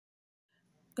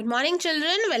Good morning,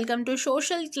 children. Welcome to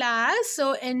social class.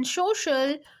 So, in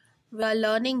social, we are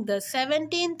learning the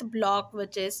 17th block,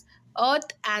 which is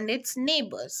Earth and its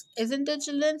neighbors. Isn't it,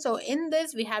 children? So, in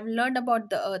this, we have learned about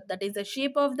the Earth, that is the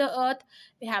shape of the Earth.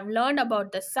 We have learned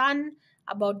about the sun,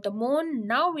 about the moon.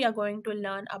 Now, we are going to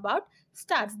learn about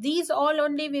stars. These all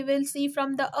only we will see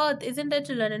from the Earth, isn't it,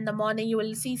 children? In the morning, you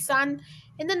will see sun.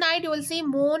 In the night, you will see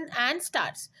moon and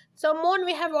stars. So, moon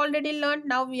we have already learned.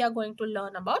 Now, we are going to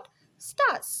learn about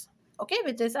stars, okay,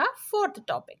 which is our fourth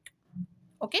topic.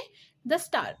 Okay, the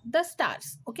stars.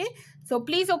 Okay, so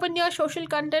please open your social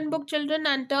content book, children,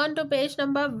 and turn to page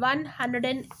number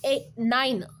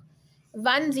 109.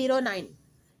 109.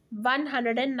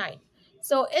 109.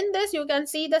 So in this you can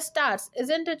see the stars,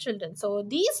 isn't it, children? So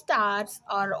these stars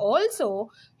are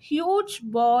also huge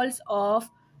balls of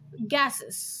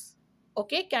gases.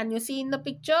 Okay, can you see in the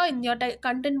picture? In your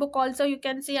content book also you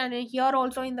can see, and here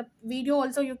also in the video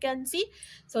also you can see.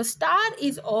 So star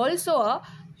is also a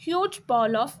huge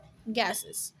ball of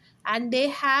gases, and they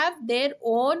have their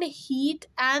own heat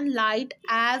and light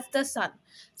as the sun.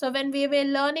 So when we were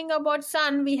learning about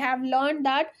sun, we have learned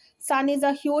that sun is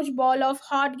a huge ball of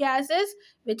hot gases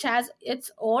which has its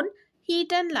own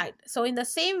heat and light. So in the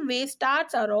same way,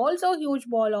 stars are also huge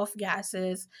ball of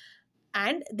gases,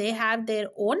 and they have their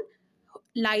own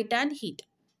light and heat.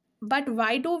 But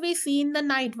why do we see in the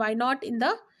night, why not in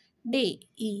the day?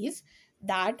 Is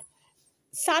that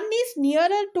sun is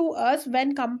nearer to us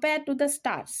when compared to the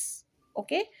stars.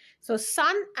 Okay, so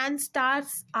sun and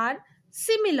stars are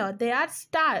similar, they are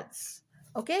stars.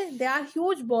 Okay, they are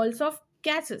huge balls of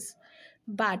gases,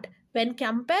 but when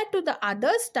compared to the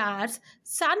other stars,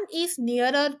 sun is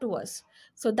nearer to us.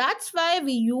 So that's why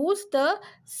we use the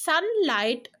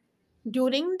sunlight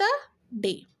during the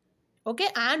day. Okay,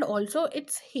 and also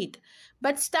its heat.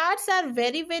 But stars are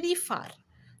very very far.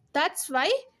 That's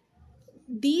why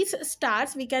these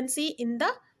stars we can see in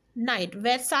the night,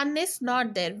 where sun is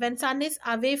not there, when sun is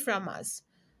away from us.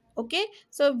 Okay,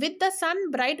 so with the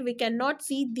sun bright we cannot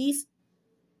see these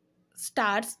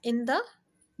stars in the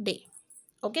day.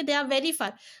 Okay, they are very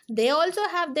far. They also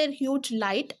have their huge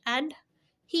light and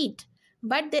heat,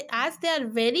 but as they are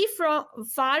very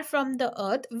far from the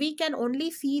earth, we can only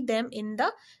see them in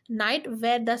the night,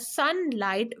 where the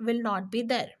sunlight will not be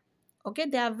there. Okay,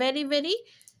 they are very very,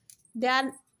 they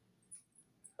are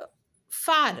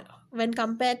far when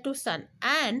compared to sun,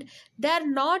 and they are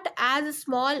not as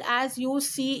small as you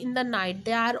see in the night.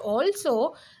 They are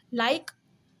also like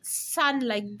sun,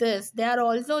 like this. They are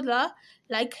also the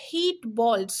like heat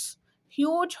balls,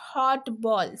 huge hot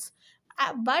balls.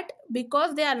 But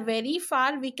because they are very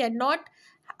far,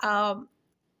 um,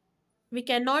 we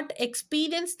cannot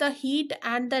experience the heat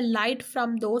and the light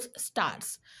from those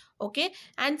stars. Okay,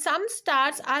 and some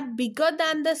stars are bigger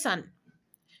than the sun.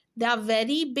 They are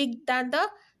very big than the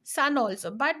sun also,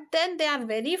 but then they are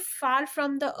very far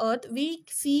from the earth. We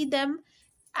see them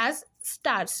as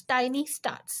stars, tiny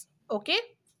stars. Okay,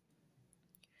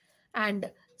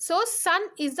 and so sun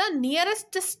is the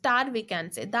nearest star, we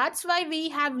can say. That's why we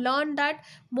have learned that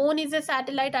moon is a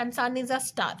satellite and sun is a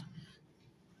star.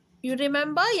 You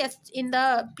remember, yes, in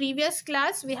the previous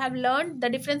class we have learned the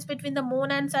difference between the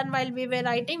moon and sun while we were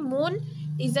writing. Moon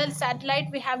is a satellite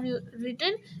we have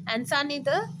written, and sun is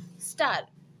a star,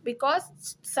 because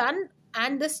sun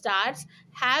and the stars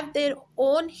have their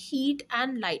own heat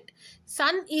and light.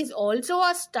 Sun is also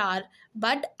a star,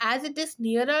 but as it is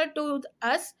nearer to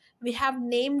us, we have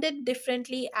named it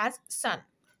differently as sun.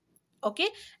 Okay,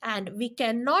 and we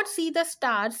cannot see the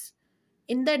stars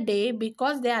in the day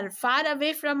because they are far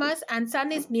away from us, and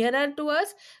sun is nearer to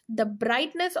us. The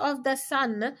brightness of the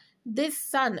sun, this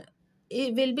sun,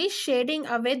 it will be shading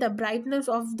away the brightness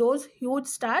of those huge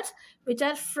stars which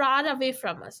are far away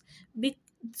from us.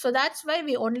 So that's why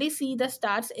we only see the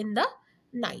stars in the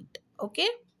night. Okay,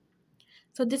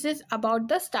 so this is about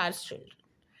the stars, children.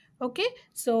 Okay,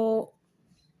 so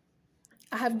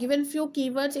I have given few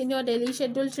keywords in your daily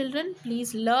schedule, children.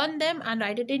 Please learn them and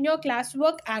write it in your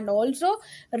classwork, and also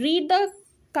read the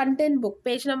content book,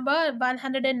 page number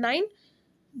 109,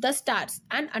 the stars,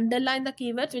 and underline the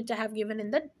keywords which I have given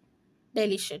in the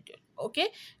daily schedule. Okay,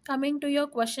 coming to your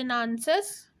question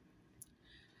answers.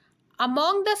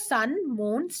 Among the sun,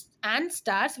 moons, and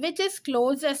stars, which is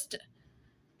closest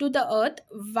to the earth,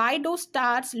 why do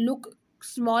stars look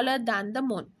smaller than the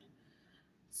moon?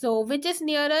 So which is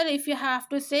nearer? If you have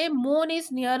to say, moon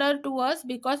is nearer to us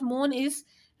because moon is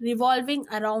revolving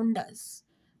around us,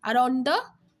 around the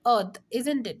Earth,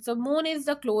 isn't it? So moon is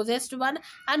the closest one.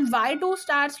 And why do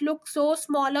stars look so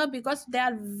smaller? Because they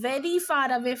are very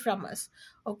far away from us.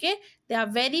 Okay, they are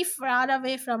very far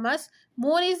away from us.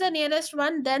 Moon is the nearest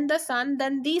one, then the sun,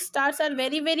 then these stars are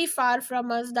very very far from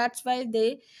us. That's why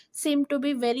they seem to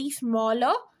be very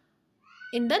smaller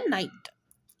in the night.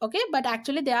 Okay, but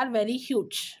actually they are very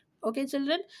huge. Okay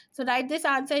children, so write this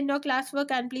answer in your classwork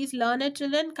and please learn it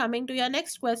children. Coming to your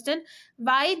next question,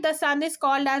 why the sun is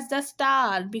called as the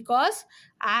star? Because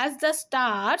as the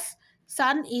stars,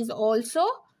 sun is also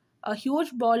a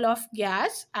huge ball of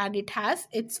gas and it has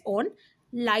its own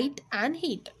light and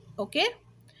heat. Okay,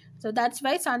 so that's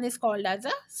why sun is called as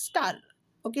a star.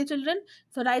 Okay, children.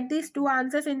 So write these two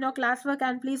answers in your classwork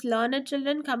and please learn it,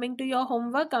 children. Coming to your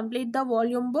homework, complete the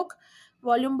volume book.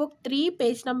 Volume book 3,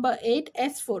 page number 8,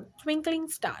 S4, Twinkling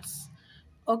Stars.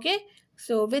 Okay.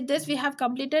 So with this, we have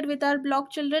completed with our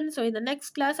block, children. So in the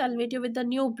next class, I'll meet you with the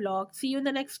new block. See you in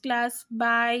the next class.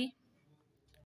 Bye.